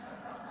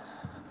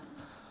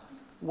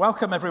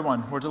Welcome,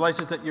 everyone. We're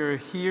delighted that you're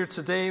here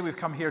today. We've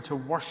come here to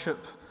worship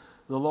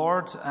the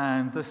Lord,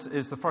 and this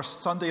is the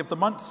first Sunday of the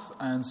month,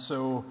 and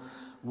so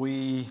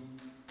we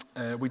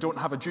don't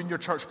have a junior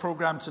church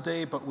program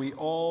today, but we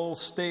all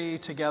stay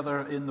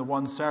together in the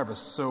one service.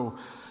 So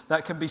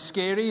that can be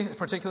scary,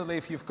 particularly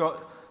if you've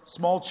got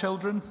small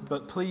children,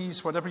 but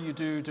please, whatever you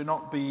do, do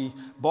not be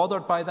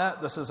bothered by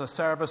that. This is a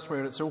service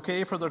where it's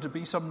okay for there to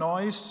be some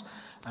noise.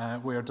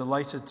 We're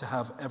delighted to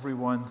have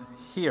everyone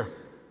here.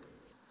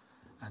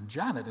 And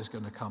Janet is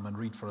going to come and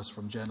read for us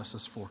from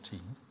Genesis 14.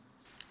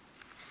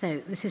 So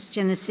this is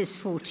Genesis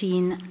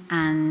 14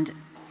 and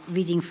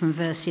reading from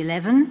verse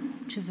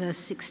 11 to verse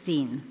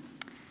 16.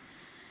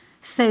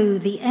 So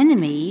the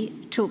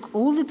enemy took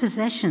all the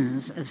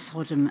possessions of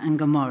Sodom and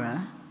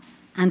Gomorrah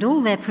and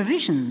all their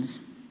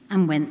provisions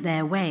and went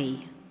their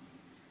way.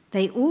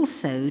 They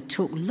also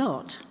took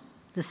Lot,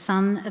 the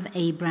son of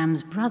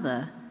Abraham's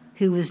brother,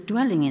 who was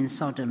dwelling in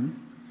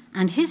Sodom,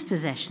 and his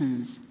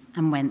possessions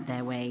and went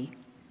their way.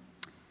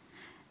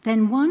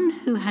 Then one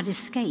who had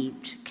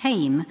escaped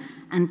came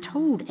and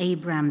told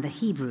Abraham the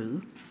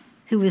Hebrew,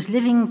 who was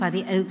living by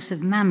the oaks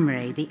of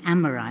Mamre the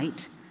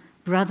Amorite,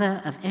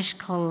 brother of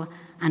Eshcol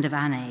and of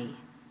Aner.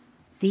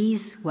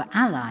 These were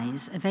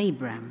allies of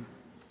Abraham.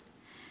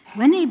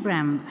 When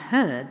Abraham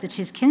heard that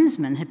his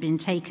kinsman had been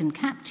taken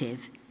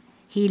captive,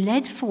 he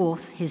led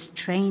forth his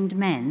trained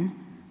men,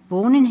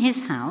 born in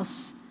his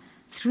house,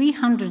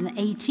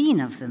 318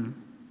 of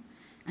them,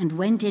 and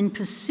went in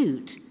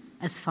pursuit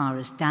as far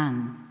as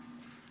Dan.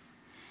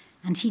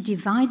 And he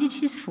divided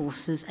his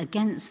forces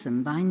against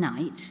them by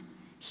night,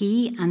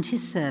 he and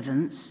his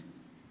servants,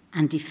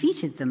 and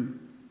defeated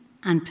them,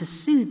 and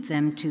pursued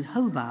them to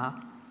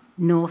Hobah,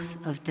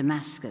 north of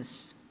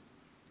Damascus.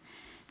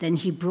 Then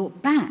he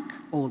brought back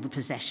all the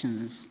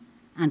possessions,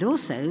 and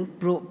also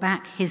brought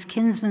back his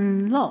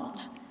kinsman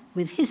Lot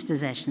with his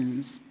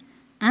possessions,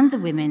 and the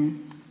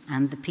women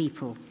and the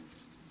people.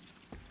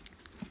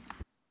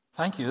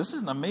 Thank you. This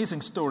is an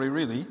amazing story,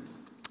 really.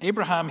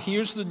 Abraham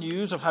hears the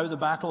news of how the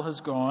battle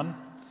has gone,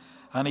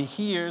 and he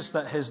hears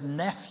that his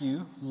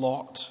nephew,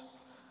 Lot,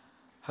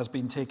 has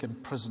been taken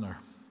prisoner.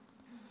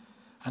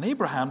 And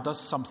Abraham does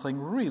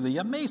something really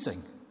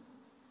amazing.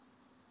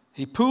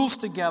 He pulls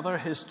together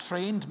his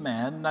trained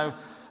men. Now,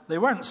 they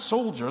weren't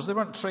soldiers, they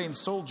weren't trained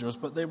soldiers,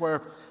 but they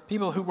were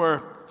people who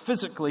were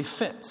physically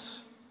fit.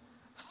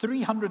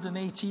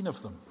 318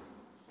 of them.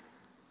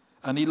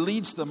 And he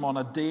leads them on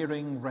a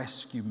daring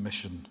rescue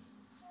mission.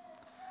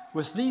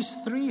 With these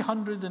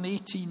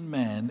 318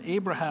 men,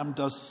 Abraham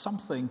does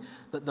something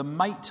that the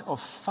might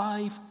of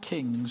 5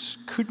 kings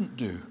couldn't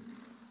do.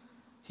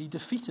 He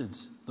defeated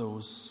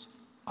those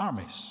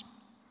armies.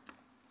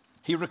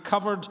 He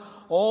recovered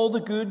all the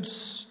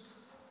goods,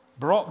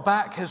 brought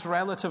back his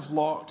relative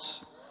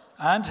Lot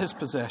and his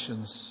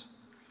possessions,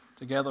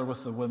 together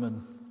with the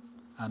women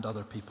and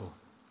other people.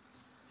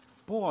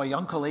 Boy,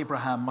 Uncle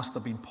Abraham must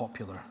have been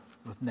popular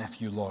with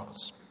nephew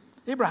Lot.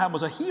 Abraham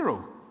was a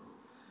hero.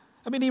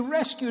 I mean, he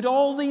rescued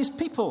all these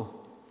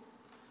people.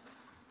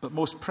 But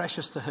most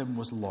precious to him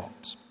was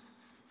Lot.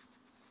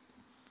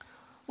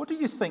 What do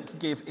you think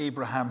gave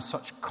Abraham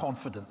such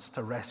confidence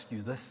to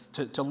rescue this,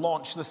 to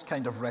launch this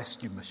kind of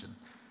rescue mission?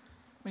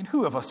 I mean,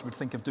 who of us would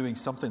think of doing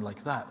something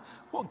like that?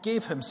 What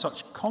gave him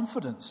such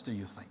confidence, do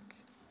you think?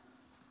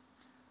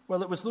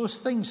 Well, it was those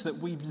things that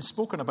we've been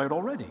spoken about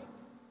already.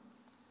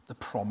 The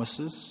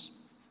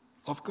promises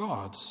of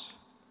God.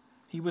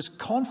 He was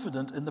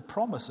confident in the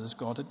promises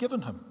God had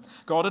given him.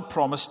 God had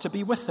promised to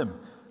be with him.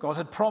 God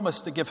had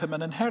promised to give him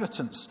an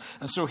inheritance.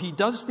 And so he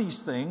does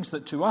these things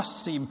that to us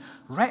seem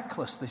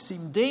reckless, they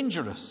seem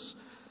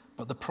dangerous.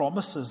 But the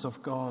promises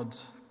of God,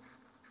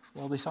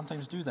 well, they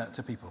sometimes do that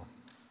to people.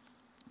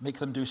 Make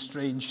them do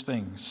strange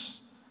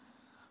things.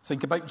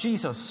 Think about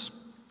Jesus.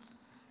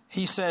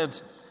 He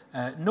said,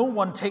 "No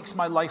one takes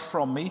my life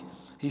from me."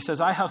 He says,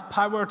 "I have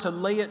power to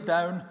lay it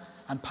down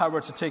and power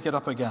to take it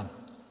up again."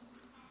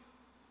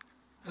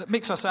 It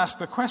makes us ask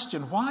the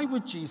question, why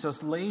would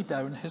Jesus lay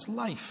down his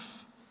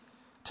life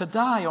to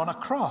die on a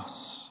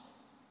cross?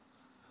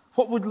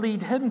 What would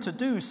lead him to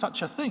do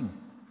such a thing?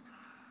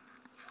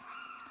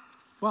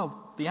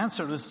 Well, the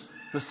answer is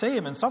the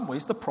same in some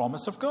ways, the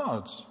promise of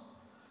God.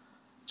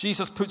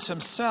 Jesus puts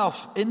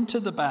himself into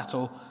the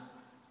battle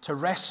to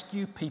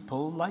rescue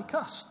people like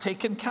us,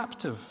 taken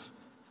captive,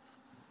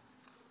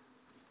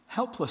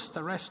 helpless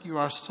to rescue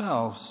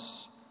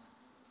ourselves.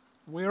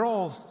 We're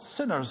all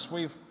sinners.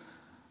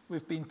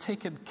 We've been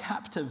taken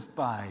captive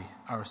by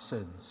our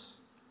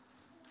sins.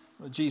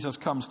 Jesus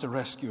comes to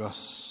rescue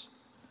us.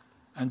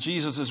 And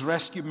Jesus'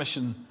 rescue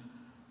mission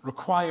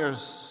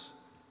requires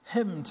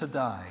him to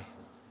die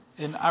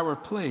in our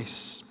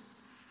place.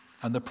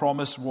 And the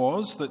promise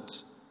was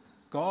that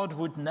God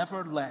would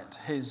never let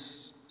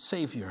his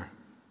Savior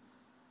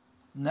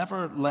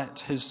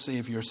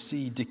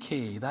see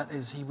decay. That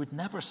is, he would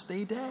never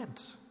stay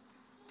dead.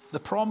 The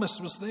promise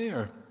was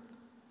there.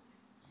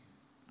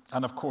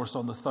 And of course,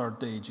 on the third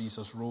day,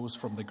 Jesus rose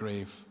from the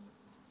grave,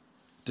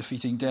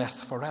 defeating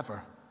death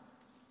forever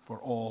for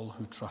all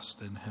who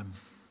trust in him.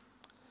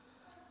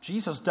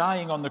 Jesus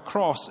dying on the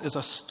cross is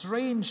a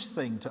strange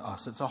thing to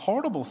us. It's a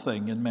horrible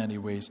thing in many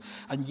ways.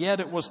 And yet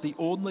it was the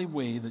only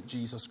way that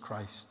Jesus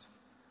Christ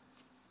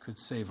could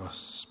save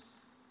us.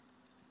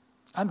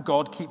 And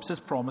God keeps his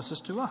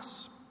promises to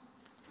us.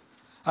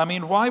 I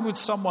mean, why would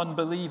someone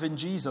believe in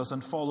Jesus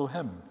and follow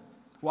him?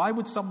 Why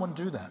would someone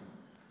do that?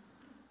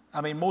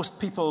 I mean,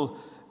 most people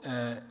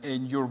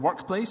in your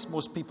workplace,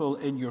 most people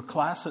in your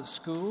class at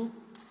school,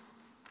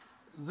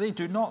 they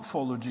do not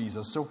follow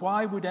Jesus. So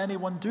why would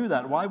anyone do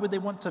that? Why would they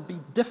want to be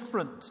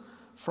different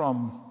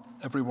from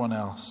everyone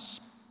else?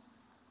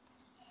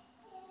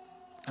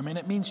 I mean,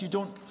 it means you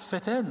don't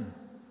fit in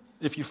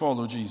if you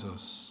follow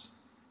Jesus.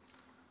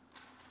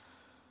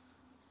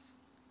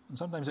 And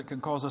sometimes it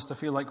can cause us to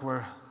feel like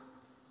we're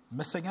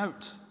missing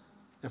out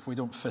if we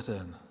don't fit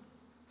in.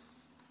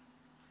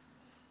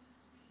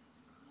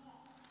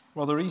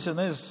 Well, the reason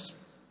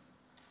is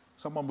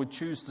someone would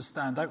choose to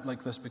stand out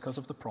like this because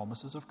of the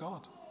promises of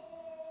God.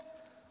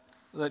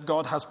 That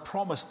God has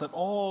promised that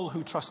all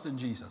who trust in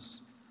Jesus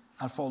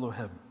and follow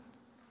him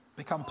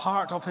become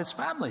part of his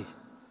family.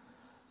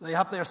 They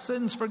have their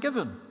sins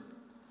forgiven.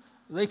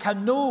 They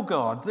can know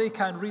God. They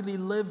can really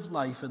live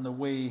life in the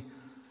way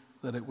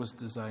that it was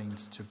designed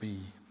to be.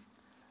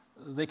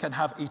 They can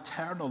have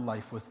eternal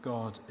life with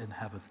God in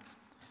heaven.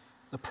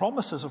 The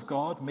promises of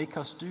God make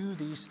us do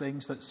these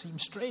things that seem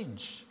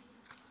strange.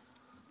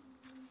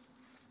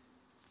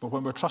 But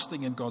when we're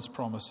trusting in God's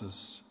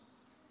promises,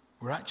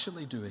 we're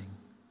actually doing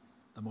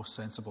the most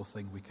sensible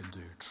thing we can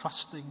do.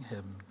 Trusting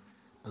him,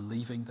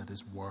 believing that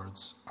his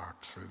words are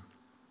true.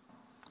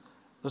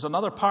 There's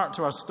another part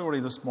to our story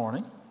this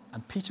morning,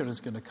 and Peter is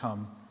going to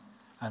come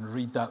and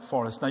read that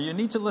for us. Now you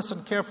need to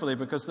listen carefully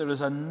because there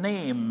is a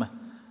name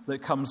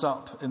that comes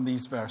up in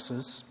these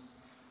verses.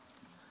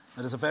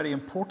 It is a very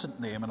important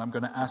name, and I'm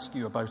going to ask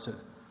you about it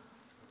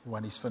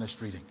when he's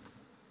finished reading.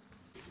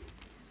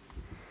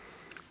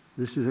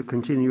 This is a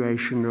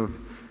continuation of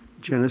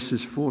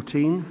Genesis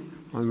 14.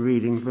 I'm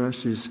reading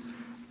verses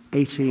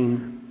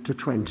 18 to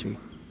 20.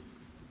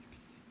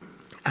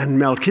 And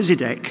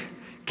Melchizedek,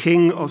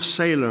 king of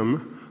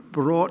Salem,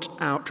 brought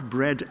out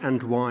bread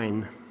and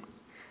wine.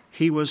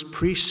 He was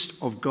priest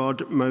of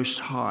God Most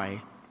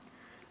High.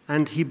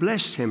 And he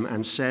blessed him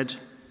and said,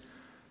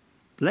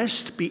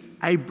 Blessed be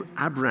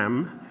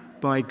Abram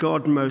by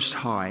God Most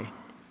High,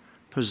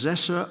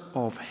 possessor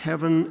of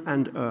heaven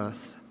and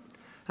earth.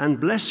 And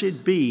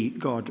blessed be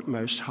God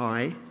Most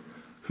High,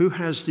 who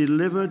has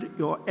delivered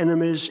your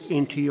enemies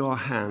into your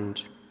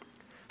hand.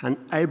 And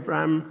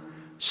Abram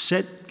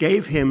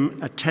gave him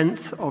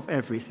 1/10 of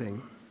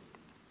everything.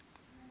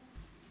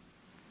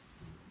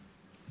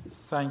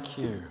 Thank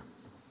you.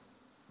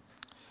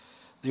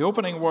 The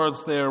opening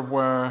words there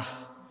were,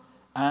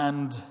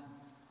 and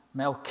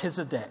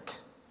Melchizedek,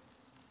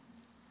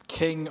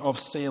 king of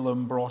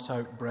Salem, brought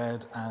out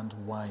bread and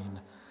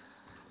wine.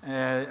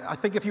 I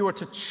think if you were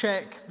to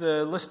check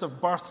the list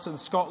of births in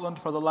Scotland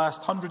for the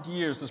last 100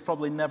 years, there's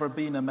probably never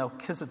been a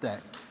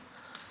Melchizedek.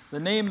 The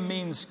name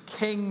means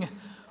king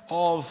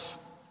of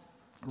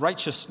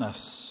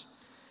righteousness,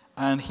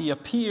 and he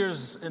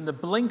appears in the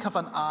blink of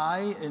an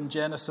eye in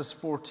Genesis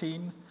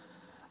 14,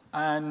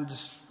 and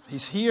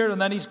he's here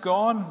and then he's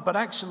gone, but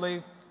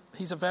actually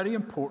he's a very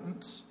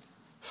important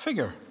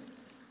figure.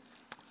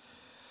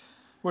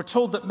 We're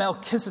told that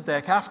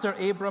Melchizedek, after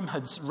Abram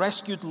had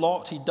rescued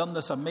Lot, he'd done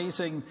this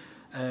amazing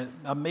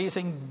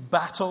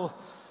battle.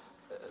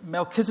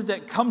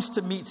 Melchizedek comes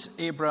to meet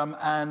Abram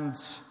and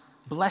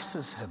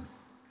blesses him.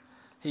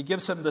 He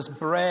gives him this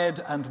bread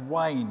and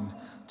wine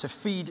to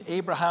feed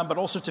Abraham, but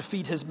also to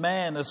feed his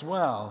men as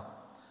well.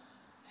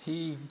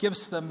 He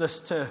gives them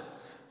this to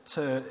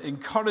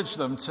encourage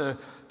them,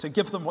 to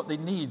give them what they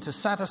need, to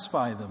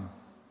satisfy them.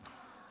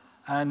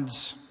 And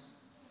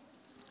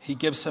he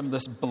gives him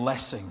this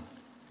blessing.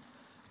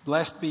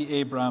 Blessed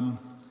be Abram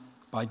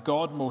by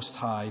God Most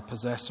High,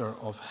 possessor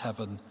of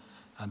heaven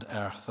and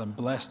earth. And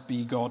blessed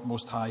be God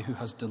Most High, who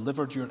has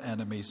delivered your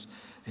enemies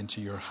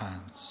into your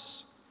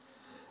hands.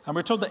 And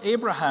we're told that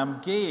Abraham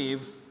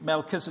gave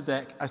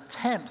Melchizedek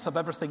 1/10 of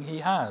everything he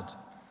had.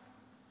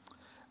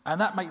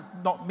 And that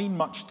might not mean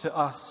much to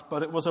us,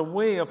 but it was a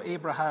way of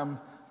Abraham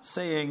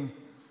saying,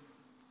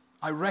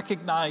 I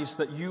recognize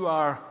that you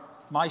are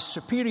my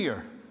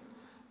superior,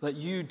 that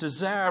you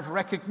deserve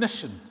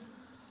recognition.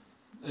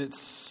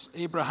 It's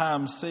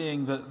Abraham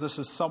saying that this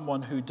is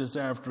someone who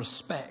deserved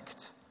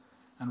respect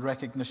and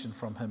recognition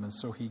from him, and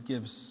so he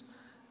gives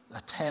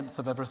 1/10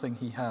 of everything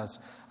he has.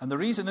 And the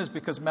reason is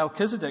because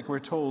Melchizedek, we're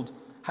told,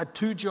 had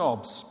 2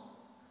 jobs.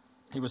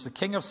 He was the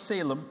king of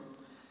Salem,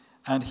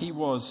 and he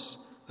was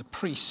the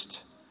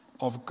priest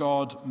of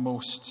God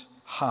Most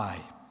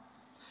High.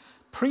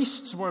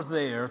 Priests were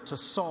there to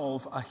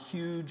solve a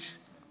huge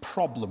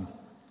problem,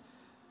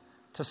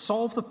 to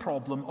solve the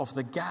problem of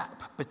the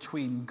gap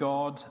between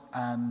God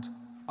and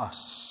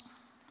us.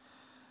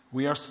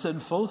 We are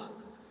sinful,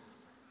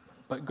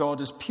 but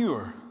God is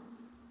pure.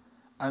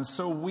 And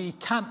so we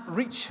can't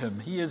reach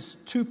him. He is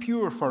too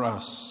pure for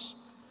us.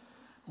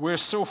 We're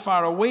so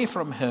far away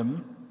from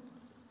him.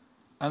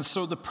 And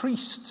so the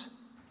priest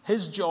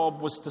His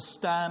job was to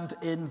stand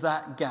in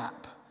that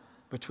gap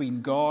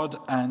between God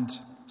and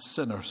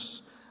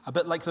sinners. A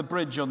bit like the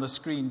bridge on the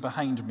screen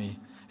behind me.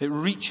 It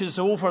reaches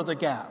over the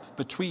gap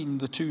between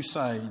the two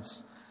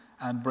sides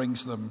and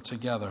brings them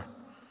together.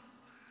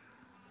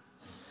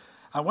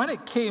 And when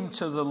it came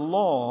to the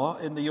law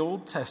in the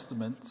Old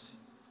Testament,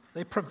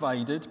 they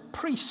provided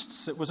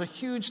priests. It was a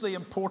hugely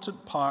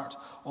important part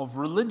of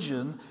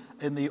religion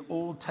in the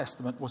Old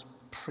Testament was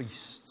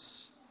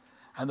priests.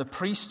 And the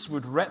priests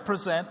would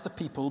represent the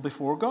people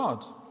before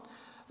God.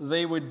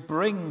 They would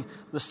bring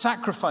the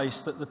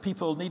sacrifice that the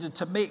people needed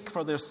to make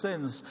for their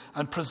sins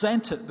and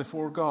present it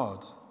before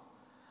God.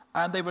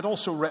 And they would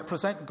also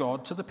represent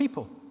God to the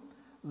people.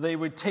 They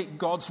would take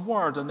God's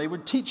word and they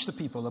would teach the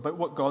people about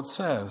what God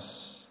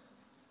says.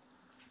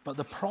 But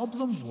the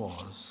problem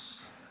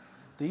was,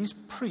 these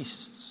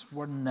priests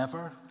were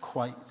never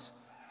quite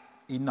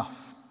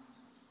enough.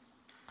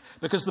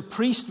 Because the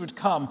priest would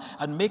come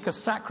and make a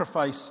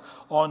sacrifice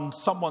on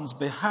someone's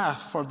behalf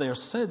for their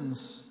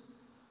sins,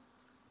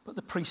 but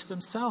the priest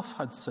himself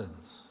had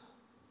sins.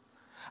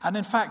 And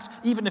in fact,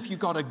 even if you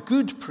got a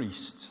good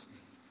priest,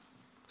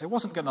 it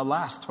wasn't going to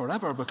last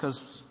forever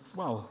because,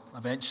 well,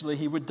 eventually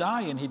he would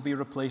die and he'd be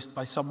replaced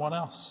by someone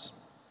else.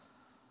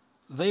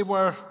 They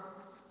were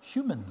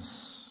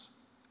humans,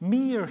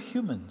 mere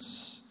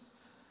humans,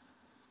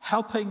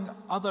 helping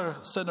other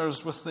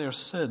sinners with their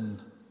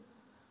sin,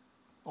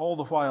 all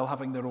the while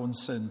having their own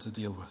sin to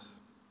deal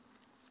with.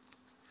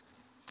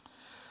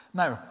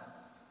 Now,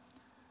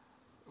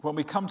 when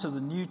we come to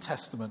the New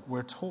Testament,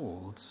 we're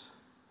told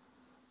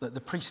that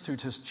the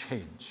priesthood has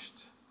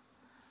changed.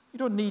 We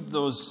don't need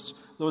those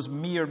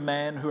mere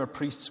men who are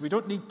priests. We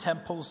don't need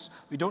temples.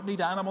 We don't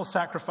need animal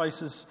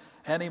sacrifices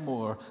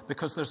anymore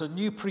because there's a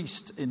new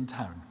priest in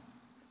town.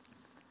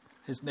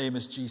 His name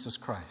is Jesus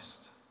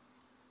Christ.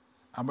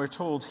 And we're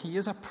told he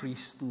is a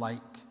priest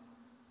like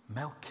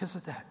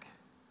Melchizedek.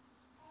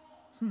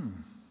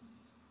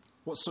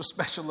 What's so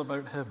special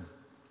about him?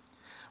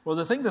 Well,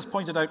 the thing that's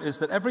pointed out is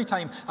that every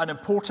time an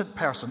important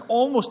person,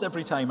 almost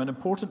every time an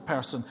important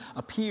person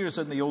appears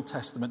in the Old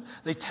Testament,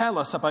 they tell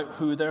us about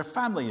who their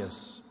family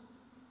is.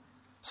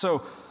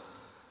 So,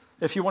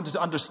 if you wanted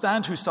to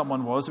understand who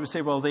someone was, we would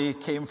say, well, they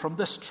came from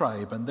this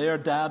tribe, and their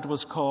dad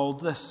was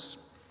called this.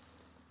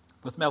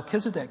 With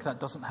Melchizedek,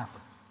 that doesn't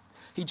happen.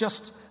 He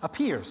just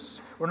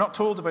appears. We're not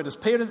told about his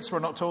parents. We're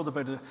not told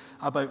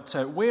about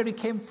where he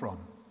came from.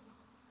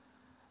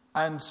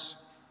 And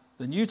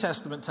the New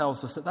Testament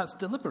tells us that that's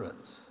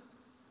deliberate.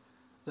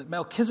 That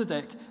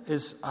Melchizedek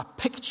is a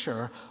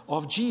picture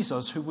of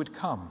Jesus who would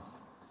come.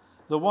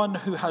 The one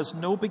who has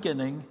no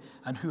beginning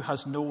and who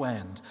has no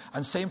end.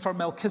 And same for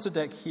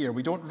Melchizedek here.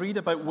 We don't read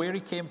about where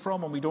he came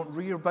from and we don't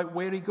read about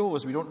where he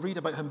goes. We don't read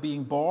about him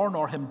being born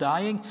or him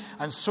dying.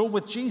 And so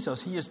with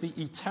Jesus, he is the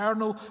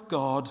eternal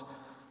God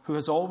who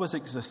has always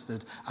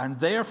existed. And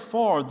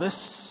therefore,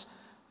 this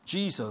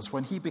Jesus,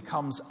 when he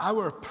becomes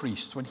our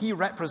priest, when he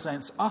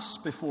represents us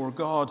before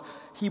God,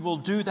 he will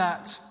do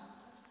that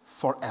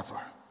forever.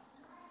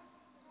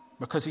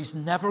 Because he's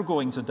never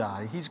going to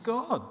die. He's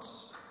God.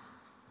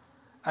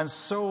 And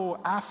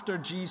so after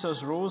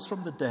Jesus rose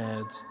from the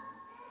dead,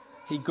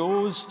 he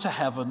goes to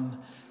heaven,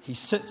 he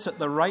sits at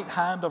the right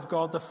hand of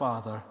God the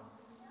Father,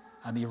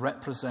 and he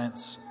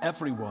represents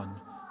everyone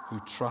who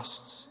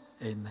trusts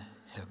in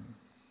him.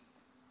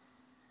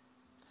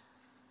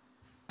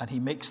 And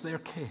he makes their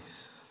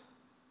case.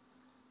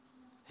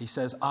 He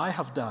says, I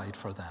have died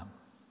for them.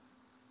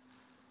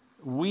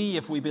 We,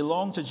 if we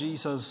belong to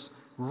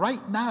Jesus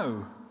right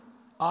now,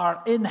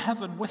 are in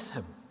heaven with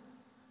him.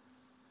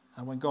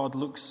 And when God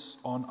looks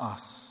on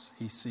us,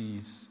 he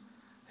sees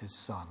his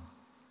Son.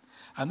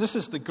 And this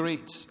is the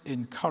great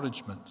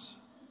encouragement.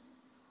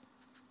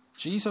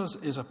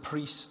 Jesus is a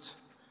priest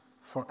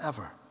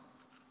forever.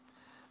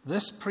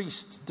 This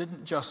priest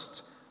didn't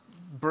just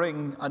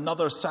bring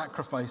another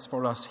sacrifice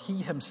for us.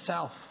 He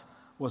himself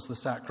was the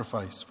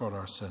sacrifice for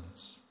our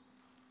sins.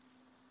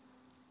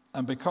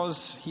 And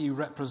because he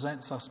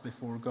represents us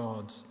before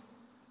God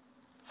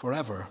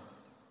forever,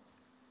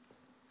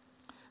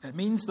 it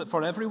means that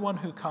for everyone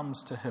who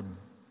comes to him,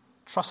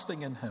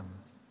 trusting in him,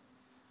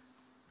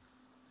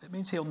 it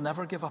means he'll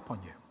never give up on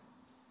you.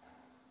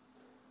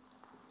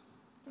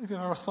 Have you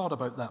ever thought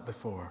about that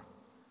before?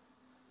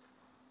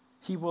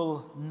 He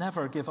will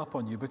never give up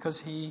on you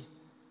because he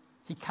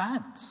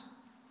can't.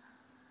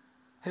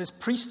 His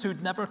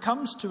priesthood never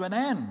comes to an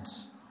end.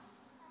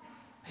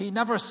 He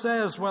never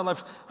says, well,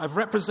 I've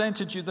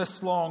represented you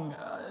this long.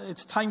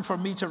 It's time for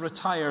me to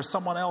retire.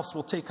 Someone else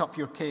will take up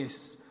your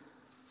case.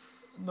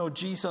 No,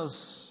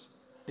 Jesus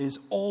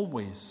is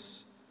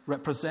always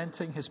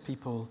representing his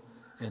people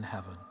in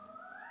heaven.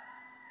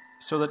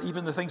 So that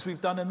even the things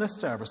we've done in this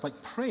service,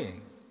 like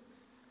praying,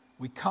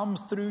 we come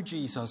through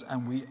Jesus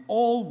and we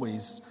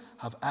always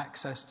have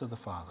access to the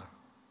Father.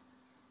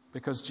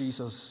 Because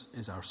Jesus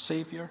is our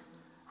Savior,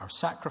 our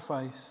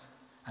sacrifice,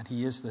 and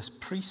he is this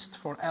priest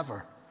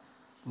forever,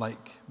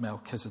 like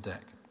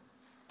Melchizedek.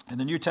 In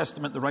the New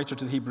Testament, the writer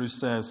to the Hebrews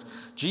says,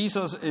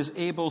 Jesus is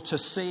able to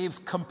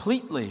save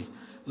completely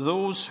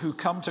those who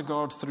come to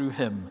God through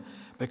him,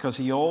 because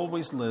he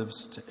always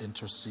lives to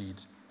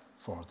intercede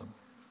for them.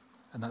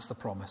 And that's the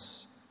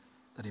promise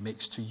that he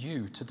makes to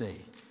you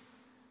today.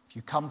 If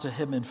you come to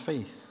him in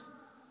faith,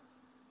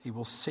 he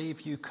will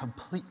save you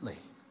completely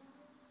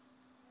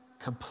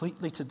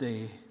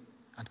today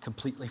and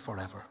completely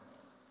forever.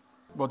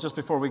 Well, just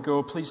before we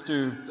go, please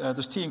do,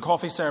 there's tea and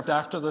coffee served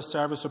after this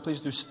service, so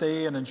please do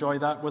stay and enjoy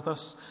that with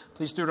us.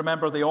 Please do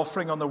remember the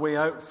offering on the way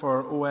out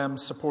for OM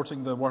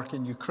supporting the work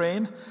in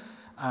Ukraine.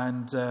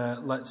 And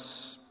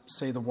let's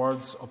say the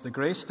words of the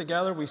grace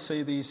together. We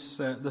say this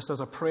as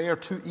a prayer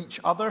to each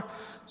other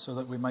so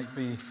that we might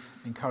be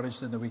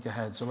encouraged in the week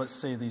ahead. So let's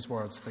say these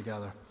words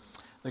together.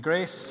 The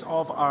grace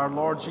of our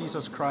Lord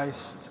Jesus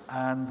Christ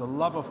and the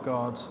love of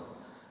God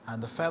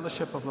and the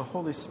fellowship of the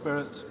Holy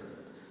Spirit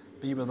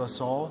be with us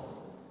all.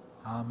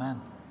 Amen.